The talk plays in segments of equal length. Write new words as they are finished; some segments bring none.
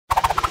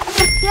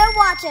You're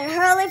watching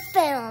Hurley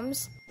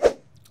Films.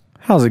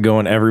 How's it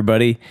going,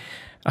 everybody?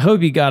 I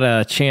hope you got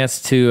a chance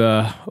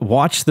to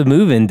watch the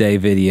move-in day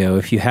video.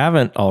 If you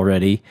haven't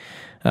already,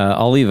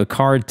 I'll leave a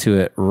card to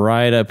it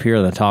right up here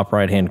in the top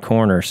right-hand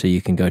corner so you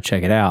can go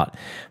check it out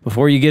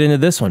before you get into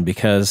this one,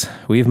 because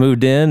we've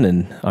moved in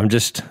and I'm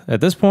just,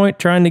 at this point,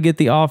 trying to get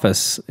the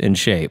office in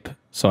shape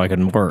so I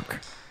can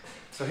work.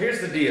 So here's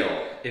the deal.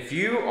 If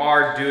you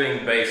are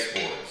doing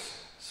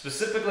baseboards,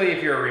 specifically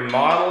if you're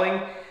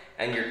remodeling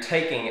and you're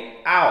taking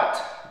out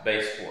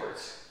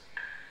baseboards,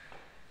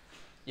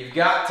 you've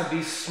got to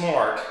be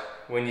smart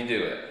when you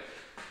do it.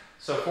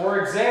 So for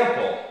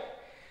example,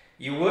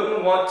 you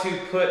wouldn't want to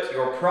put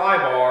your pry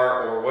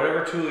bar or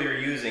whatever tool you're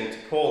using to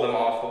pull them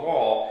off the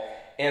wall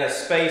in a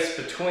space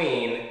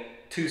between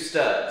two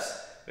studs.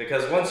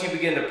 Because once you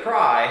begin to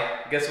pry,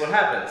 guess what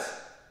happens?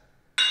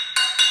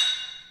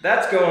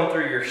 That's going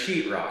through your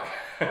sheetrock.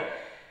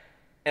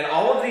 And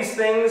all of these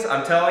things,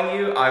 I'm telling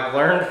you, I've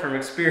learned from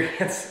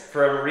experience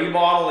from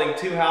remodeling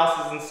 2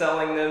 houses and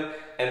selling them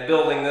and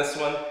building this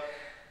one.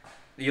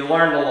 You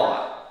learned a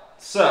lot.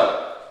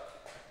 So,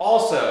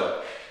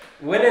 also,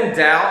 when in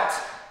doubt,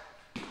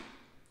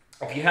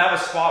 if you have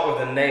a spot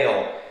with a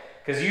nail,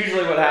 because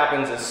usually what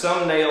happens is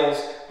some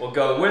nails will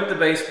go with the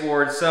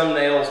baseboard, some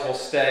nails will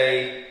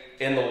stay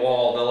in the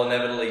wall. They'll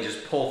inevitably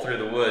just pull through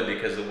the wood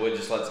because the wood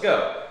just lets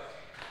go.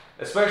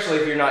 Especially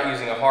if you're not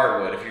using a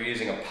hardwood. If you're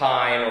using a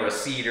pine or a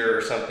cedar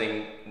or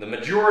something, the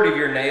majority of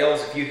your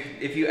nails,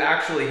 if you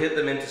actually hit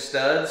them into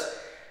studs,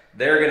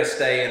 they're going to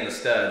stay in the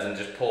studs and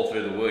just pull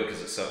through the wood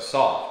because it's so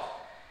soft.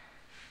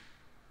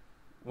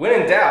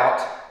 When in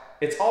doubt,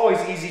 it's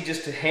always easy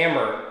just to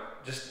hammer.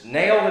 Just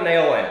nail the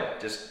nail in.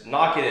 Just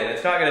knock it in.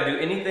 It's not going to do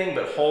anything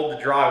but hold the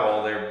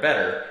drywall there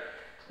better.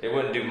 It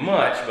wouldn't do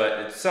much, but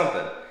it's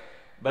something.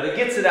 But it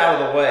gets it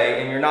out of the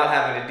way and you're not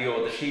having to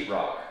deal with the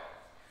sheetrock.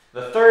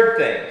 The third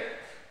thing,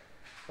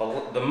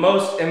 the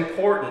most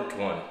important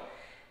one,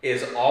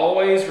 is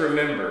always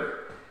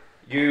remember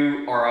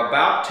you are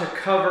about to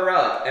cover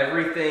up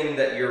everything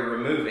that you're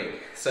removing.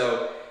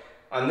 So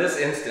on this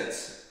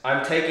instance,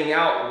 I'm taking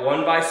out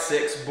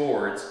 1x6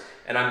 boards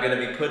and I'm going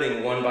to be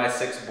putting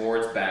 1x6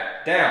 boards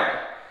back down.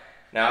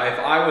 Now if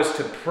I was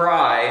to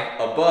pry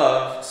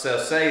above,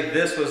 so say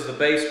this was the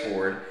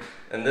baseboard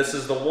and this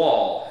is the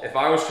wall, if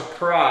I was to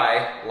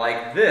pry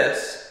like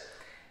this,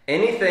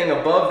 anything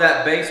above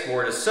that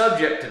baseboard is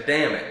subject to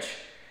damage.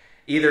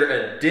 Either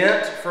a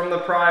dent from the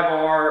pry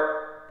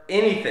bar,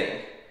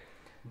 anything.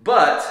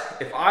 But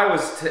if I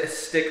was to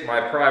stick my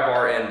pry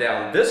bar end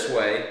down this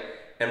way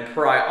and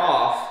pry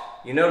off,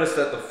 you notice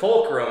that the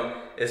fulcrum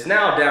is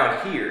now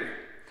down here.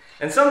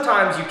 And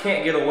sometimes you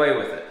can't get away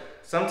with it.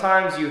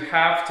 Sometimes you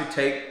have to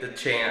take the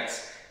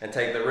chance and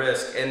take the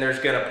risk, and there's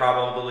gonna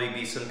probably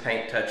be some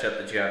paint touch-up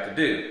that you have to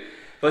do.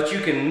 But you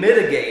can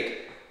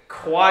mitigate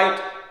quite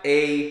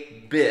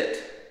a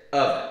bit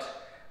of it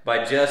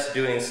by just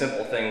doing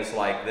simple things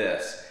like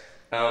this.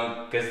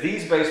 Because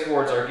these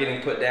baseboards are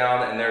getting put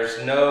down and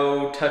there's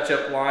no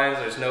touch-up lines,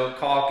 there's no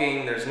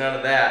caulking, there's none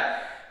of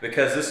that,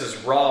 because this is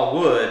raw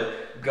wood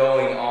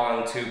going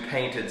on to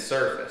painted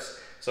surface.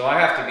 So I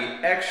have to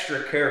be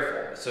extra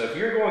careful. So if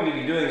you're going to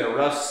be doing a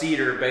rough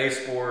cedar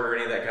baseboard or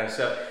any of that kind of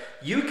stuff,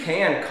 you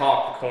can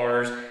caulk the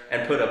corners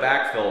and put a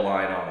backfill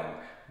line on them.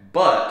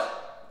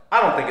 But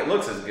I don't think it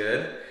looks as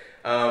good.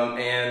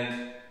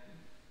 And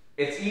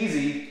it's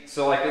easy.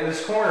 So like in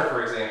this corner,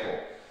 for example,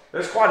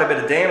 there's quite a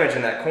bit of damage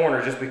in that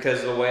corner just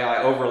because of the way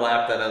I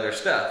overlap that other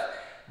stuff.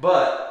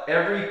 But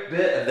every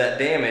bit of that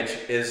damage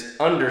is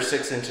under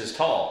 6 inches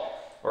tall,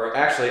 or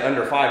actually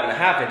under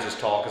 5.5 inches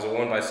tall, because a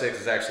 1x6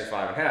 is actually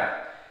 5.5.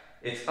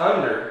 It's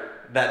under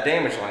that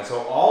damage line.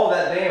 So all of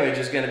that damage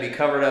is going to be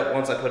covered up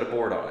once I put a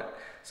board on it.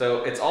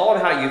 So it's all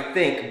in how you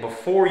think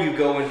before you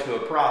go into a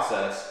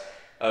process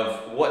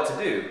of what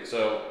to do.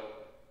 So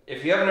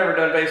if you haven't ever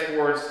done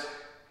baseboards,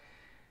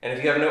 and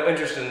if you have no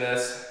interest in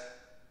this,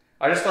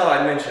 I just thought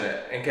I'd mention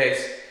it in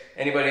case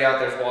anybody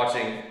out there's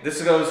watching.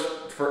 This goes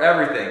for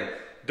everything.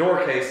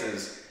 Door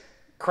cases,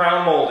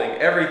 crown molding,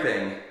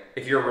 everything.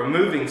 If you're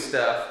removing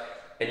stuff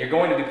and you're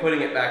going to be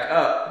putting it back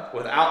up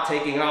without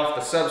taking off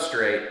the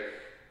substrate,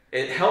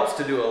 it helps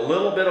to do a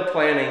little bit of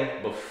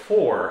planning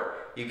before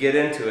you get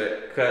into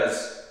it,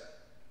 because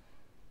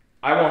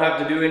I won't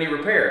have to do any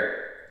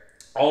repair.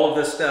 All of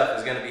this stuff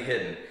is going to be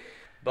hidden.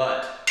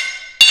 But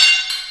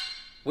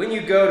when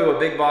you go to a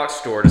big box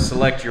store to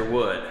select your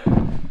wood,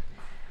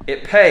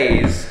 it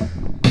pays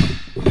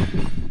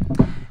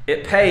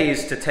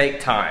to take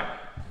time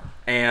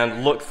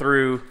and look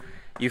through.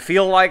 You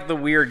feel like the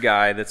weird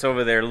guy that's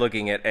over there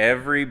looking at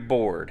every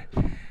board,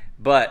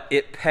 but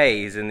it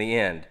pays in the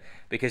end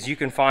because you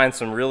can find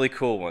some really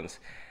cool ones.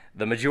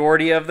 The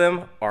majority of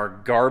them are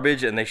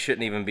garbage and they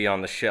shouldn't even be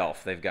on the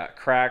shelf. They've got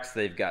cracks,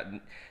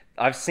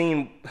 I've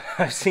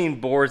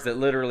seen boards that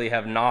literally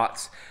have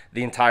knots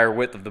the entire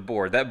width of the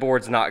board. That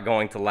board's not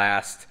going to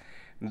last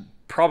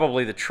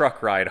probably the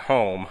truck ride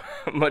home,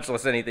 much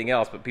less anything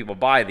else, but people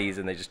buy these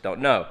and they just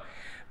don't know.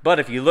 But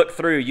if you look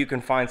through, you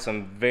can find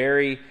some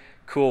very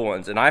cool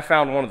ones. And I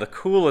found one of the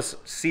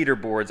coolest cedar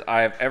boards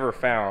I have ever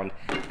found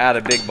at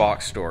a big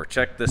box store.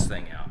 Check this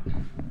thing out.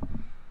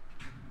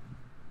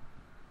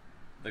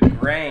 The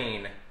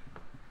grain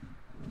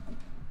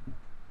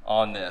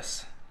on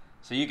this.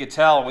 So you could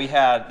tell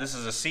this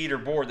is a cedar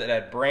board that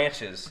had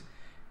branches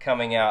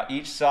coming out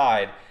each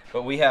side,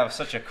 but we have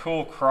such a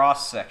cool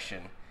cross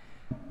section.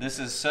 This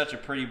is such a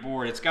pretty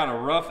board. It's got a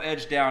rough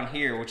edge down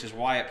here, which is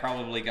why it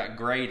probably got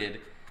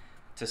graded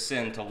to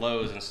send to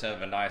Lowe's instead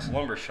of a nice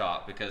lumber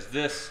shop, because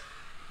this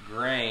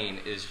grain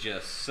is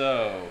just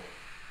so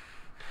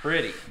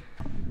pretty.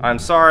 I'm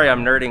sorry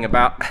I'm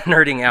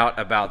nerding out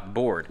about the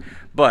board,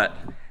 but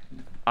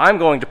I'm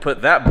going to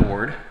put that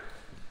board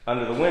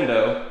under the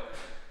window,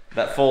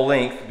 that full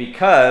length,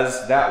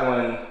 because that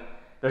one,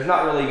 there's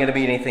not really going to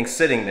be anything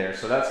sitting there.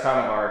 So that's kind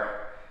of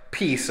our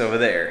piece over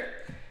there.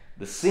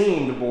 The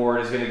seamed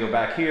board is going to go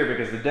back here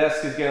because the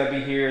desk is going to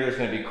be here. There's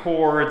going to be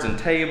cords and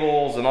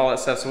tables and all that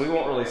stuff, so we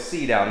won't really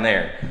see down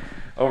there.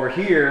 Over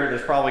here,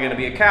 there's probably going to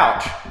be a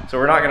couch, so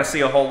we're not going to see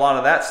a whole lot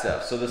of that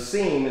stuff. So the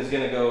seam is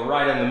going to go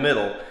right in the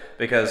middle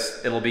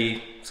because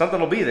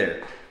something will be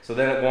there, so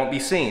then it won't be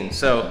seen.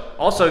 So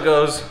also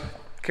goes,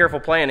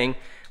 careful planning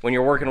when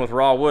you're working with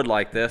raw wood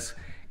like this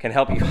can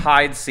help you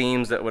hide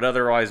seams that would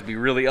otherwise be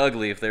really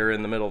ugly if they were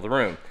in the middle of the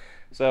room.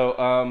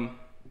 So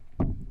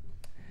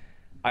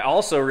I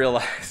also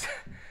realized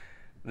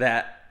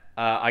that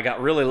I got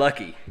really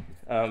lucky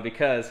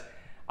because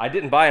I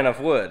didn't buy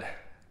enough wood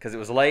because it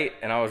was late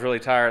and I was really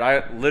tired.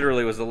 I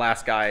literally was the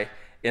last guy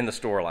in the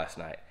store last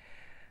night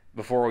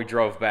before we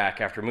drove back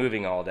after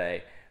moving all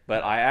day.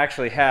 But I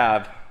actually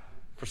have,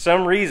 for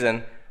some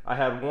reason, I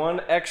had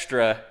one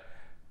extra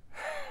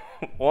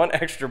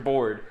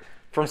board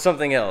from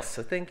something else.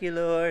 So thank you,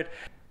 Lord.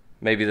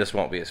 Maybe this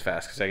won't be as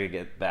fast because I gotta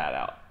get that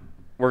out.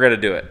 We're gonna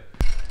do it.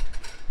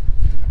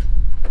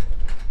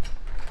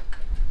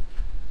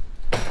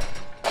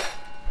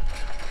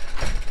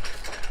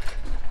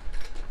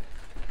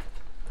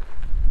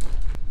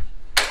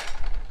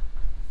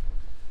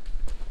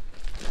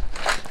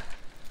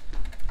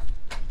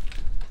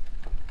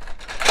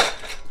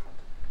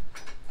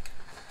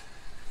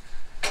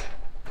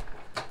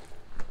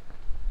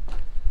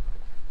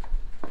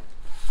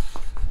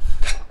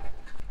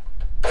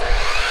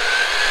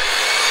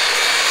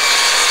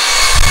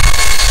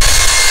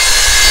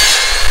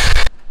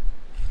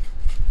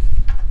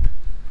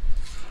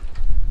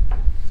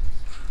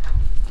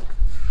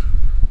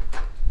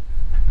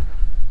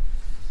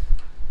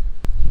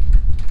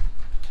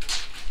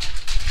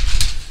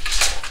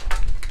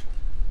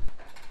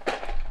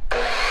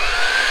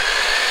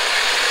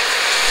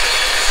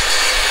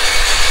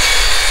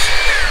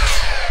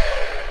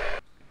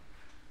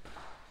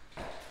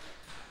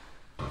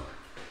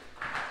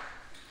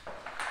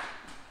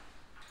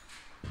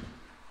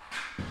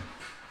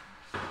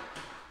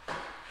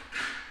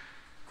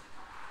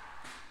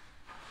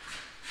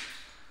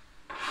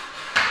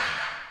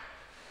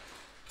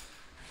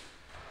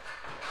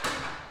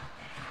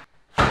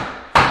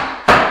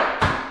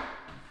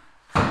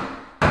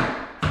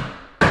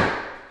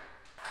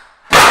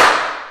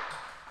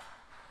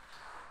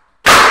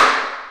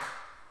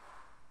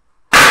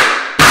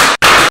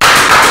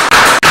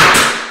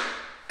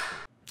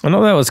 I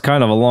know that was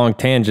kind of a long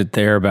tangent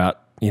there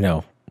about,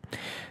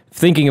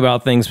 thinking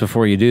about things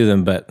before you do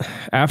them, but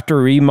after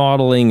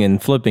remodeling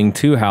and flipping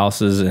 2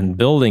 houses and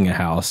building a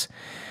house,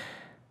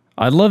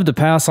 I'd love to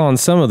pass on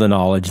some of the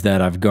knowledge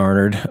that I've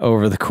garnered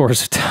over the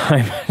course of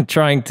time,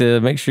 trying to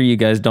make sure you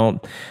guys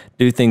don't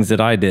do things that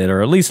I did,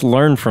 or at least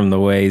learn from the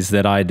ways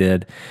that I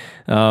did.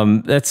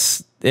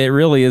 It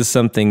really is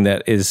something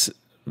that is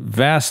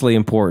vastly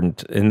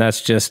important, and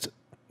that's just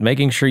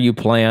making sure you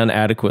plan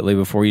adequately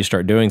before you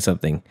start doing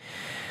something.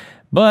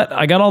 But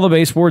I got all the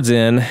baseboards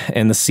in,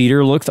 and the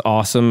cedar looked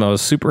awesome. I was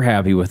super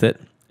happy with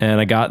it, and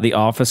I got the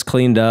office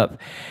cleaned up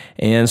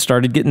and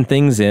started getting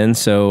things in,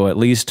 so at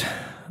least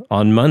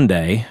on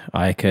Monday,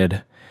 I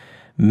could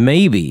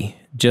maybe,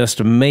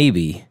 just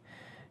maybe,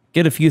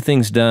 get a few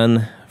things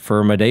done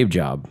for my day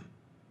job.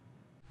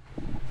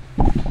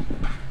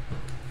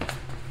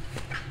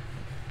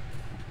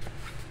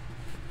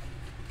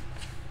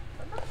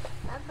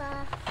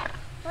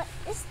 What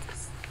is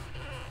this?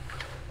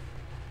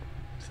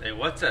 Say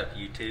what's up,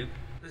 YouTube.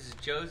 This is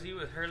Josie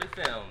with Hurley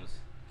Films.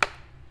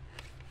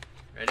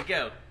 Ready to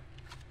go?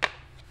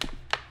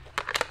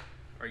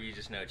 Or you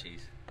just know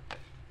cheese?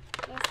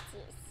 Yes,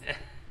 cheese.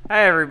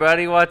 Hi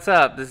everybody, what's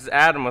up? This is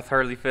Adam with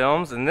Hurley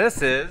Films, and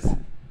this is...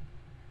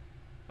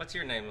 What's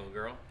your name, little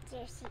girl?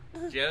 Josie.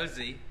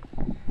 Josie.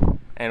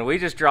 And we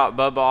just dropped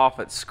Bubba off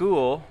at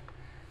school,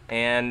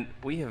 and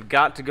we have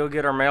got to go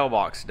get our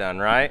mailbox done,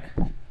 right?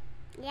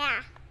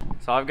 Yeah.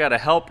 So I've got a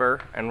helper,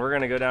 and we're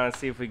gonna go down and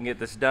see if we can get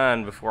this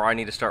done before I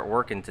need to start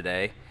working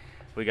today.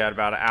 We got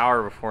about an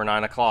hour before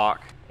 9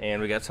 o'clock,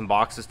 and we got some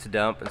boxes to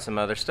dump and some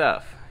other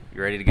stuff.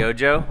 You ready to go,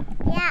 Joe?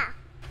 Yeah.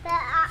 But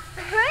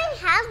Hurley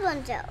has one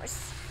of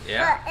those.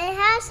 Yeah. But it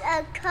has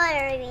a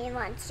coloring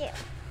one too.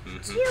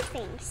 Two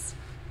things.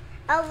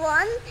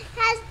 One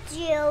has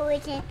Jill, we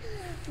can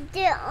do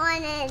it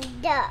on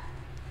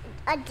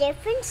a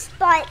different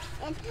spot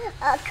and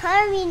a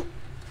coloring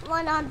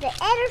one on the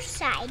other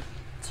side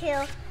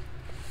to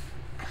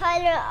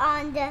color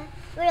on the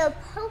little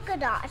polka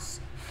dots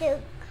to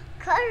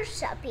color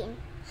something.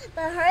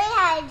 But her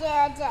had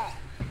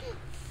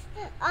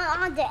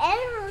on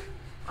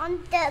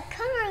the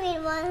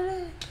coloring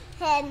one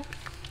had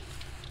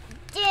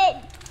did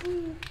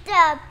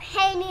the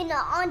painting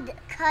on the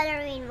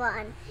coloring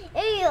one.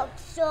 It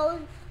looks so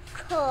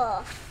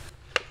cool.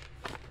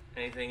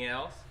 Anything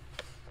else?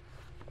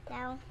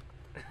 No.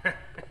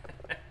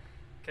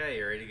 Okay,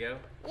 you ready to go?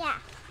 Yeah.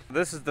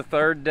 This is the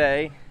third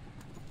day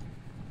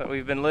that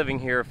we've been living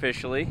here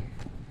officially,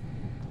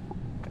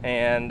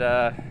 and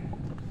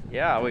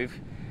yeah,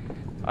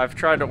 I've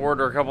tried to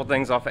order a couple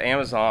things off of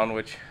Amazon,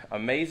 which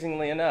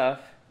amazingly enough,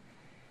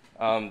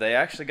 they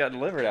actually got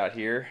delivered out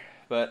here.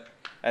 But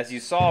as you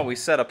saw, we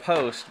set a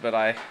post, but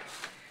I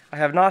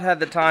have not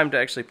had the time to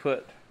actually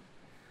put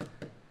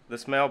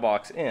this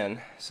mailbox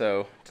in.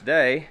 So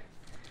today,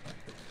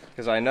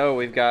 because I know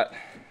we've got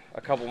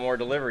a couple more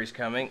deliveries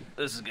coming,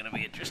 this is going to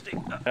be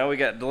interesting. Now we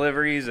got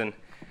deliveries, and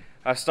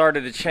I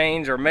started to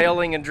change our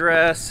mailing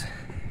address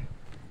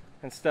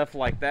and stuff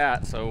like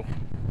that, so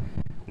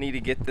need to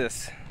get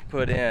this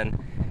put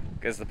in,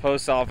 because the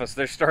post office,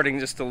 they're starting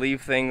just to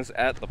leave things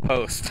at the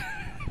post.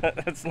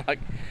 It's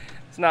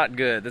not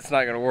good. That's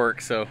not going to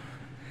work, so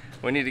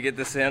we need to get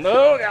this in.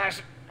 Oh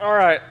gosh! All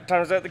right,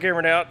 time to set the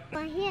camera down.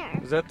 Right here.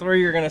 Is that where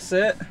you're going to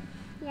sit?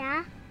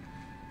 Yeah.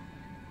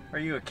 Are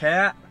you a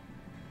cat?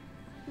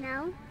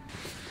 No.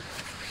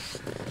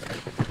 Is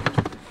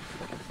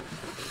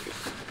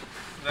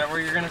that where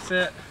you're going to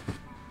sit?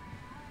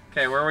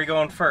 Okay, where are we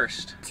going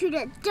first? To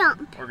the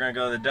dump. We're going to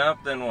go to the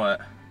dump, then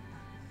what?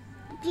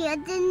 Via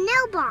the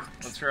mailbox.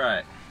 That's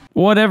right.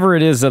 Whatever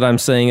it is that I'm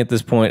saying at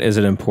this point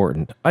isn't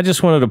important. I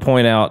just wanted to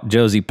point out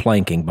Josie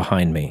planking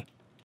behind me.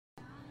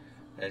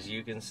 As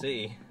you can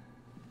see,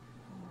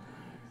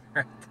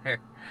 right there,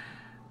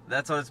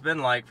 that's what it's been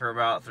like for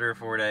about 3 or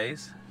 4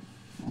 days.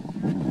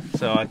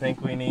 So I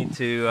think we need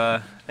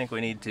to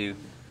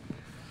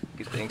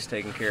get things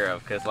taken care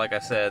of, because like I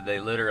said, they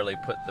literally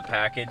put the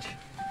package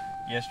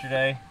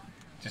yesterday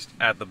just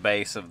at the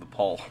base of the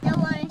pole. The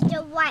one with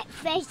the white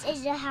face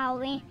is a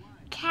Halloween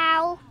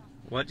cow.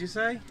 What'd you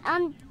say?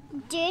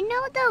 Do you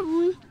know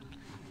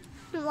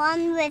the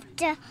one with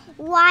the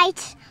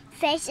white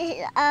face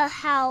is a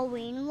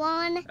Halloween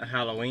one? A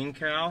Halloween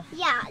cow?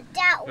 Yeah,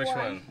 that one. Which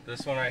one?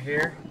 This one right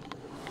here?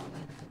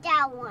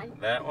 That one.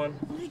 That one?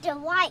 With the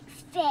white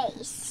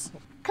face.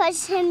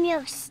 Cause him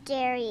looks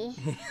scary.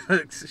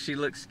 She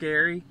looks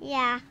scary?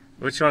 Yeah.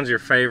 Which one's your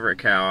favorite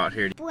cow out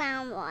here?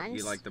 Brown ones.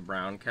 You like the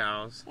brown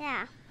cows?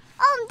 Yeah.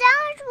 Oh,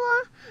 that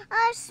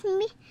was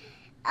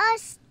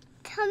us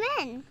come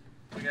in.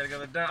 We gotta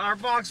go to the dump. Our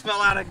box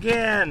fell out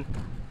again.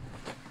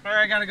 All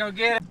right, I gotta go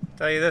get it.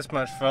 Tell you this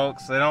much,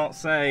 folks, they don't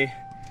say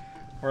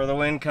where the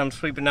wind comes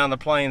sweeping down the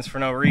plains for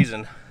no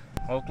reason.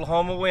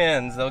 Oklahoma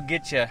winds, they'll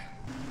get you.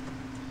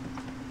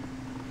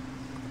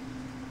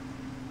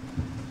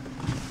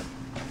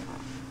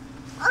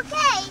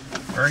 Okay.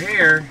 We're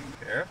here.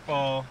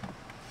 Careful.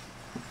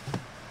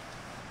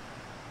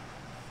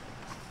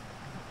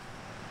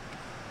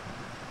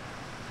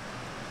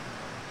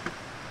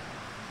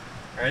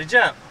 Ready to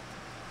jump.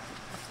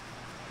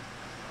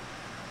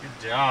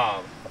 Good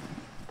job.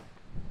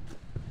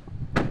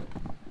 Okay.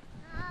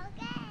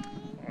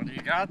 What do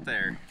you got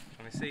there?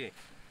 Let me see.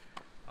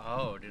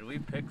 Oh, did we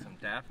pick some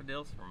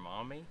daffodils for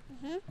Mommy?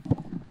 Mm-hmm.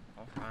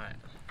 All right.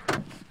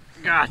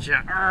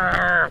 Gotcha.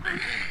 Arr.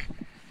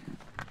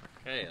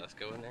 Okay, let's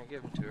go in there and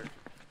give them to her.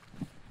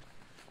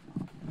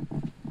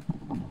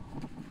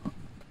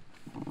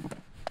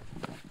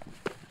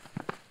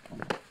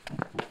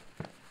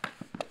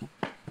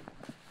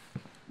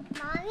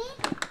 Mommy,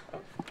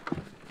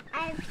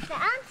 I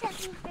found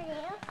something for you.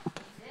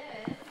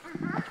 Did?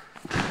 Uh-huh.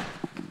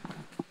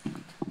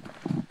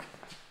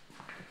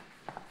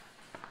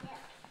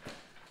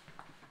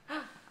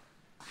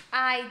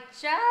 I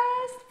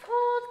just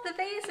pulled the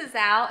vases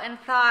out and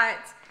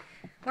thought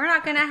we're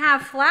not going to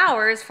have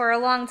flowers for a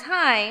long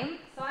time.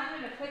 So I'm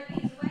going to put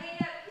these way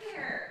up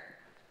here.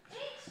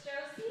 Thanks,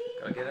 Josie.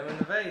 Go get them in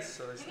the vase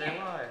so they stay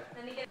alive.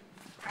 Let me get.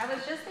 I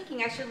was just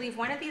thinking I should leave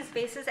one of these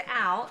vases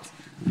out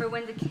for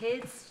when the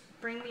kids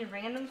bring me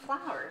random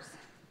flowers.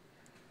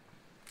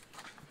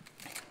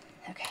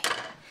 Okay,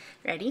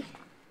 ready?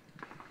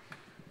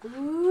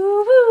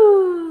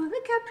 Ooh,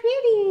 look how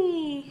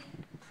pretty.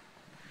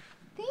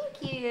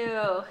 Thank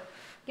you.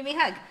 Give me a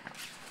hug.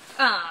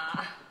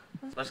 Ah.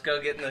 Let's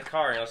go get in the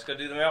car and let's go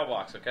do the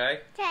mailbox,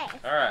 okay? Okay.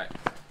 All right.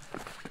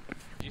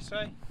 What'd you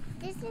say?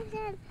 This is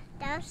a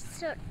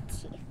dinosaur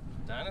teeth.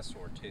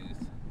 Dinosaur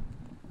tooth.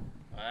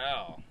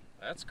 Wow,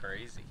 that's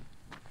crazy.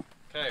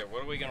 Okay,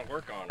 what are we gonna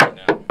work on right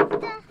now?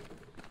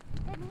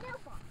 The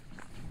mailbox.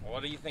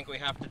 What do you think we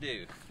have to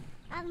do?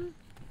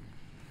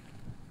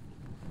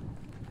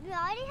 We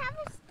already have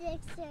a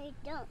stick, so we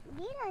don't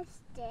need a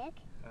stick.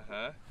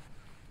 Uh-huh.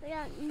 We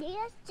don't need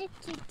a stick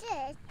to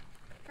this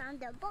from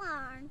the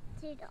barn,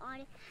 so we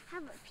already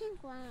have a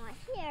pink one right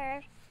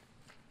here.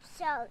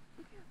 So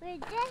we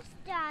just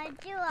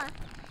do a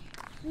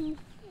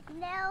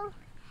nail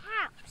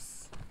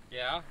house.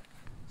 Yeah.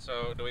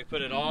 So do we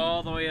put it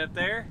all the way up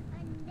there?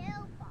 A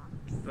nail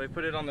box. Do we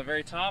put it on the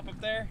very top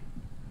up there?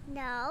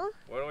 No.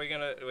 What are we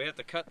gonna, do we have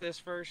to cut this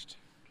first?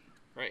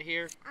 Right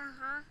here?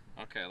 Uh-huh.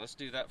 Okay, let's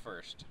do that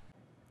first.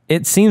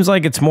 It seems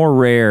like it's more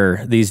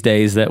rare these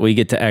days that we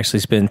get to actually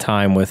spend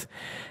time with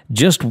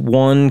just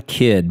one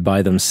kid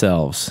by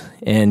themselves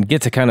and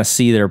get to kind of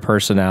see their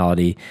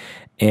personality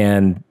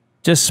and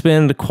just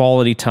spend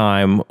quality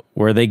time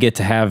where they get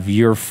to have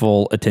your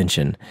full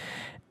attention.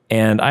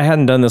 And I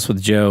hadn't done this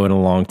with Joe in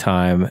a long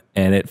time,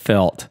 and it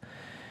felt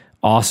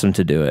awesome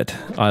to do it.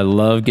 I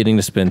love getting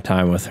to spend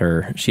time with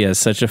her. She has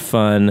such a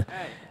fun,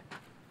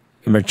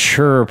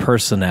 mature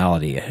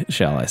personality,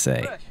 shall I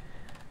say. Push.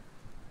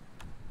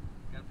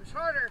 Gotta push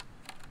harder.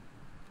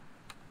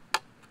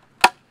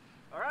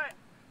 All right,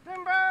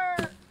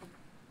 timber.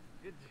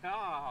 Good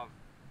job.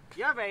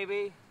 Yeah,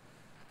 baby.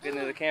 Get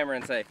into the camera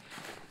and say,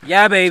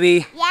 yeah,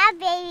 baby. Yeah,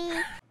 baby.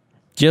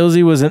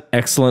 Josie was an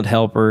excellent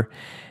helper,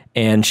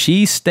 and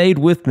she stayed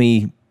with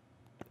me,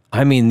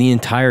 I mean, the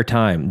entire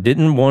time.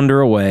 Didn't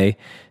wander away.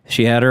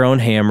 She had her own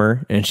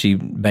hammer, and she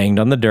banged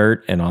on the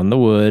dirt and on the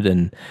wood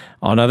and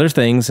on other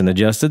things and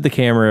adjusted the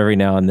camera every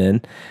now and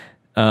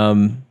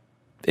then.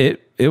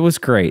 It was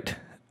great.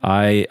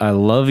 I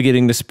love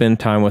getting to spend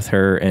time with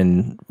her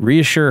and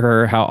reassure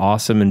her how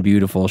awesome and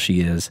beautiful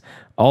she is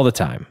all the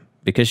time,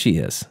 because she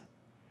is.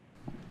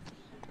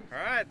 All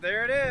right,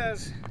 there it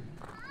is.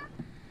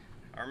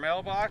 Our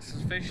mailbox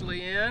is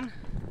officially in.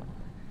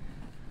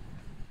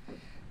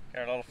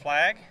 Got a little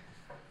flag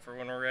for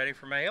when we're ready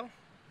for mail.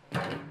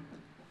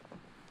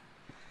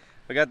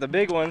 We got the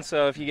big one,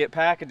 so if you get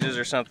packages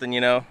or something,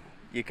 you know,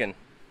 they can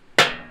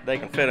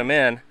fit them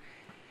in.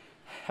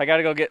 I got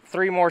to go get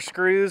 3 more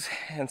screws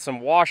and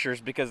some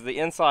washers because the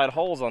inside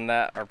holes on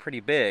that are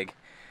pretty big.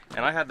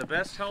 And I had the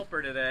best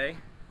helper today.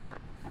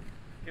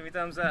 Give me a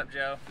thumbs up,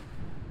 Joe.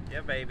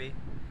 Yeah, baby.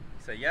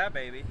 Say, yeah,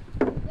 baby.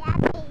 Yeah,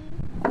 baby.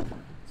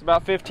 It's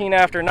about 15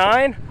 after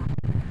 9.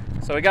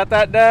 So we got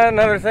that done.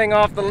 Another thing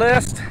off the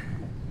list.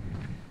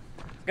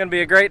 It's going to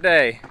be a great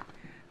day.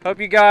 Hope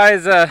you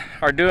guys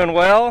are doing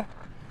well.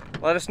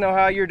 Let us know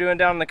how you're doing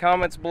down in the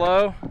comments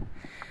below.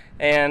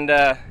 And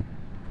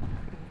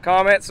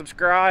comment,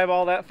 subscribe,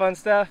 all that fun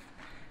stuff.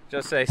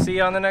 Just say, see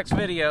you on the next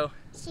video.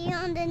 See you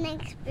on the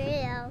next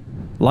video.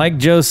 Like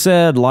Joe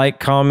said, like,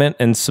 comment,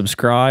 and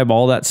subscribe,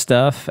 all that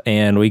stuff.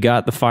 And we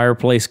got the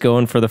fireplace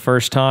going for the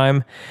first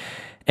time.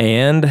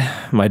 And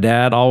my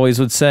dad always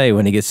would say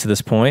when he gets to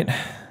this point,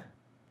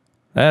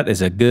 that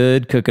is a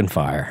good cooking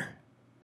fire.